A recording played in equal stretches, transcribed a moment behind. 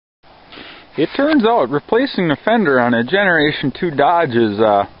It turns out replacing the fender on a Generation 2 Dodge is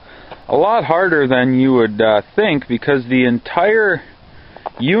a lot harder than you would think, because the entire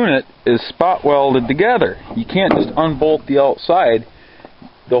unit is spot welded together. You can't just unbolt the outside.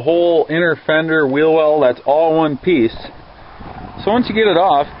 The whole inner fender, wheel well, that's all one piece. So once you get it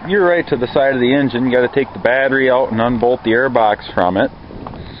off, you're right to the side of the engine. You got to take the battery out and unbolt the airbox from it.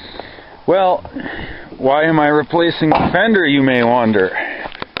 Well, why am I replacing the fender, you may wonder?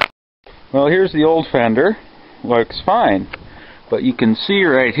 Well, here's the old fender. Looks fine. But you can see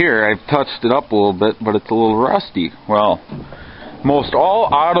right here, I've touched it up a little bit, but it's a little rusty. Well, most all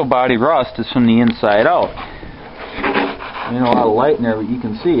auto body rust is from the inside out. There's a lot of light in there, but you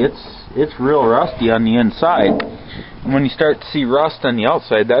can see it's real rusty on the inside. And when you start to see rust on the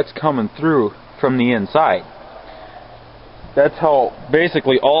outside, that's coming through from the inside. That's how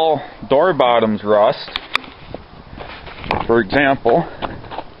basically all door bottoms rust. For example,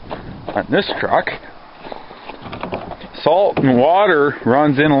 on this truck, salt and water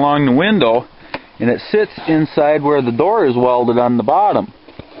runs in along the window, and it sits inside where the door is welded on the bottom,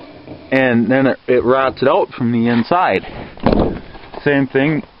 and then it rots it out from the inside. Same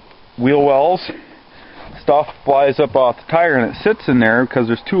thing, wheel wells, stuff flies up off the tire and it sits in there because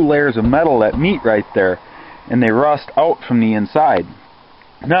there's two layers of metal that meet right there, and they rust out from the inside.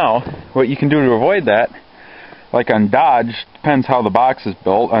 Now, what you can do to avoid that, like on Dodge, depends how the box is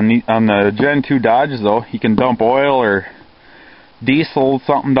built. On the Gen 2 Dodges though, you can dump oil or diesel,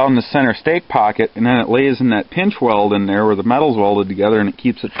 something down the center stake pocket, and then it lays in that pinch weld in there where the metal's welded together, and it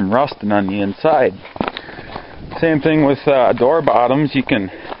keeps it from rusting on the inside. Same thing with door bottoms. You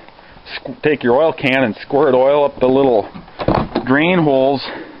can take your oil can and squirt oil up the little drain holes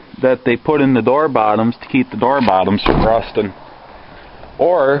that they put in the door bottoms to keep the door bottoms from rusting.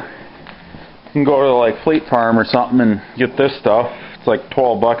 Or you can go to like Fleet Farm or something and get this stuff. It's like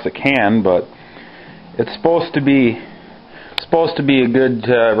 12 bucks a can, but it's supposed to be a good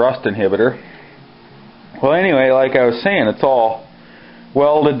rust inhibitor. Well, anyway, like I was saying, it's all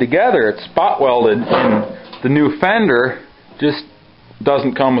welded together. It's spot welded, and the new fender just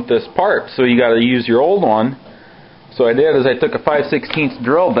doesn't come with this part, so you got to use your old one. So I did is I took a 5/16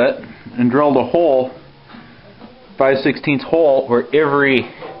 drill bit and drilled a hole, 5/16 hole, where every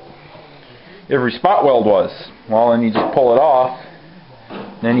spot weld was. Well, then you just pull it off,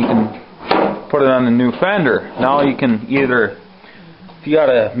 then you can put it on the new fender. Now you can either, if you got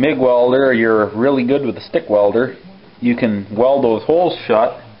a MIG welder or you're really good with a stick welder, you can weld those holes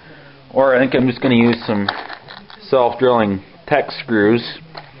shut, or I think I'm just going to use some self-drilling tech screws.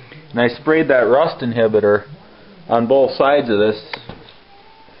 And I sprayed that rust inhibitor on both sides of this,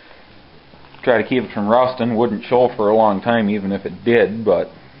 try to keep it from rusting. Wouldn't show for a long time even if it did, but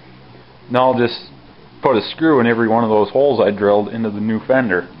now I'll just put a screw in every one of those holes I drilled into the new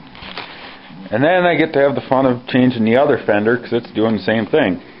fender. And then I get to have the fun of changing the other fender because it's doing the same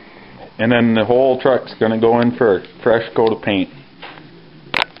thing. And then the whole truck's going to go in for a fresh coat of paint.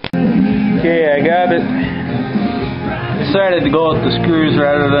 Okay, I got it. Decided to go with the screws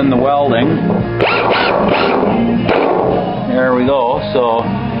rather than the welding. There we go. So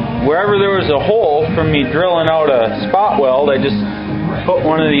wherever there was a hole from me drilling out a spot weld, I just put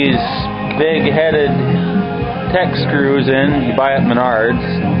one of these big headed tech screws in. You buy it at Menards.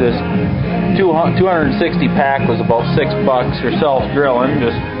 This 260 pack was about $6 for self-drilling.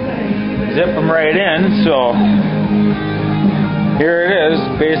 Just zip them right in. So here it is,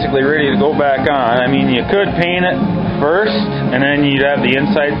 basically ready to go back on. I mean, you could paint it first and then you'd have the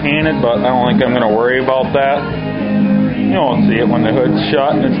inside painted, but I don't think I'm going to worry about that. You won't see it when the hood's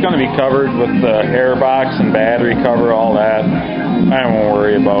shut, and it's going to be covered with the airbox and battery cover, all that. I won't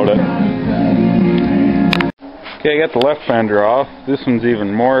worry about it. Okay, I got the left fender off. This one's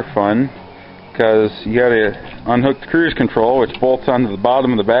even more fun because you got to unhook the cruise control, which bolts onto the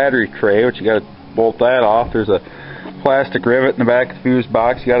bottom of the battery tray, which you got to bolt that off. There's a plastic rivet in the back of the fuse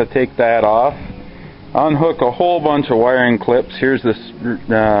box. You got to take that off. Unhook a whole bunch of wiring clips. Here's this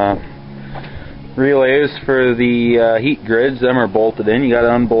relays for the heat grids. Them are bolted in. You got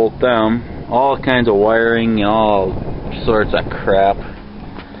to unbolt them. All kinds of wiring, all sorts of crap.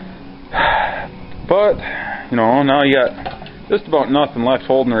 But now you got just about nothing left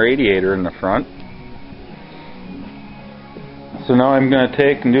holding the radiator in the front. So now I'm going to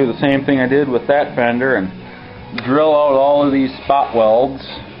take and do the same thing I did with that fender and drill out all of these spot welds.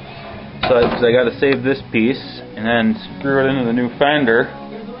 So I got to save this piece and then screw it into the new fender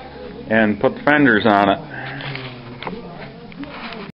and put the fenders on it.